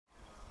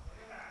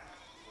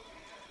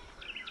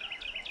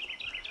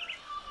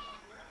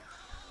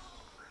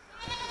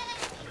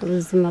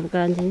ubuzima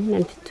bwanjye nyine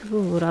mfite ubu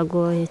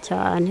buragoye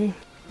cyane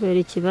kubera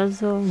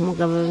ikibazo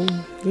umugabo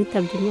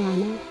yitabye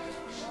Imana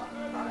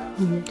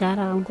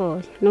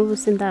byarangoye n'ubu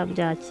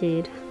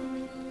sindabyakira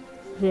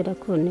kubera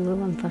ko niwe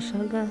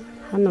wamfashaga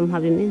hano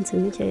mpaba iminsi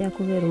mikeya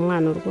kubera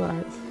umwana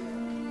urwaye.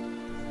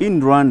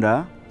 In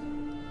Rwanda,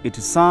 it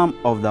is some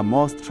of the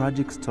most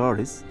tragic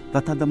stories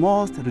that are the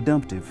most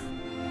redemptive.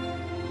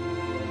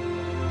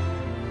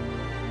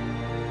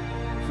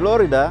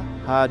 Florida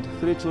had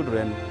 3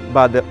 children,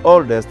 but the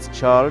oldest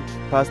child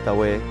passed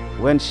away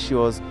when she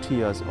was 2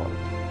 years old.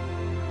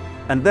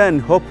 And then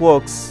Hope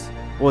Works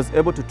was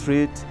able to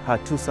treat her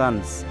 2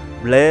 sons,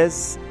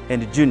 Blaise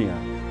and Junior,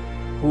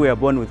 who were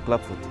born with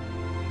Clubfoot.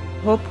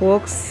 Hope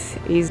Works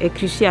is a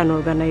Christian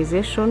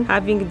organization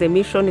having the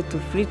mission to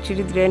free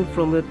children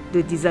from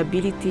the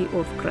disability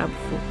of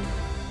Clubfoot.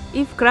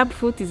 If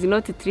Clubfoot is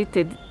not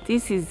treated,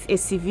 this is a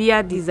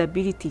severe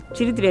disability.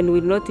 Children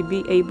will not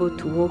be able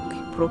to walk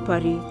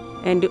properly,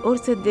 and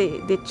also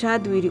the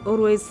child will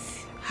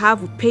always have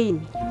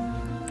pain.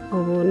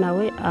 Ubu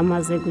nawe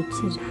amaze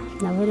gukira.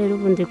 Nawe rero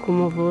ubundi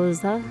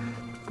kumuvuza.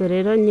 Ubwo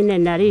rero nyine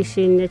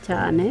narishimye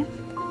cyane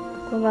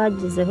ko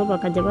bagizeho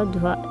bakajya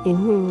baduha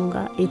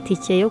inkunga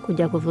itike yo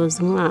kujya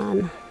kuvuza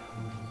umwana.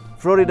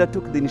 Florida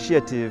took the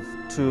initiative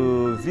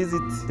to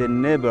visit the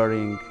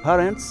neighboring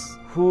parents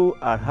who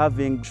are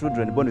having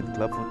children born with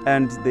Clubfoot,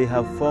 and they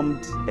have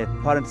formed a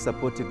parent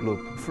support group.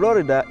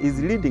 Florida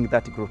is leading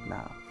that group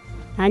now.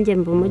 Nanjye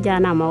mba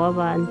umujyanama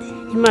w'abandi.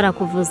 Nkimara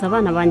kuvuza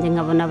abana banjye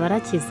nkabona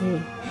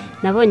barakize.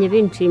 Nabonye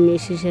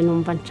binshimishije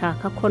numva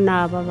nshaka ko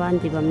naba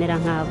abandi bamera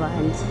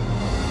nk'abanjye.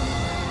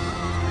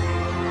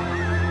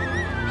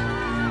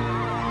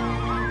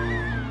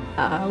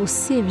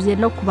 Usibye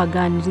no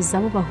kubaganiriza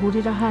abo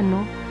bahurira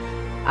hano,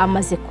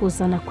 amaze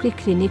kuzana kuri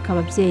clinique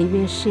ababyeyi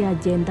benshi,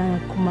 agenda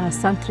ku ma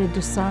centre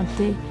de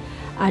santé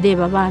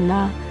areba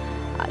abana,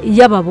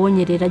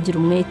 yababonye rero agira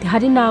umwete.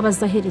 Hari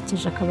n'abaza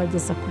aherekeje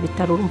akabageza ku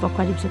bitaro, urumva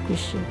ko ari byo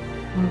kwishima.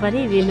 Mba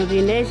ari ibintu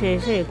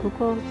binejeje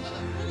kuko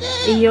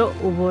iyo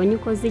ubonye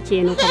ukoze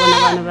ikintu ukabona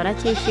abantu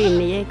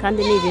baracyishimiye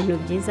kandi ni ibintu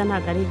byiza,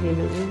 ntabwo ari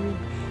ibintu bibi,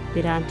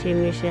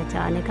 biranshimisha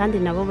cyane kandi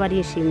nabo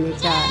barishimye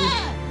cyane.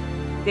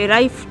 The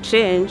life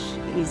change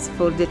is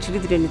for the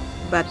children,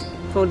 but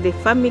for the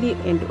family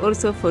and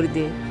also for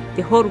the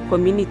whole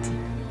community.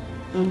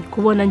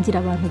 Kubona ngira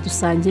abantu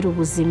dusangira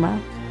ubuzima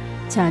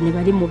cyane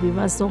bari mu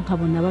bibazo,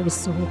 nkabona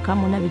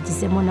babisohokamo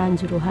nabigizemo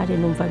nanjye uruhare,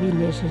 numva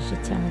binejeje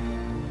cyane.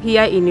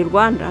 Here in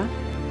Rwanda,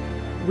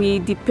 we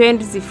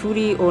depend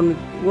fully on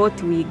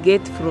what we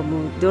get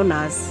from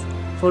donors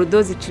for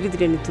those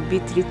children to be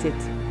treated.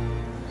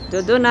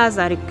 The donors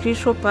are a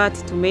crucial part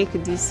to make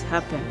this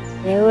happen.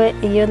 Yewe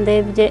iyo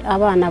ndebye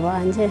abana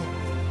banje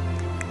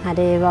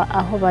nkareba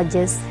aho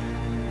bageze,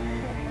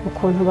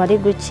 ukuntu bari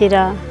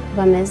gukira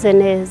bameze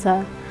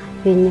neza,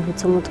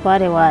 binyibutsa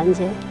umutware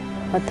wanjye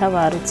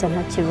watabarutse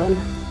ntakibona.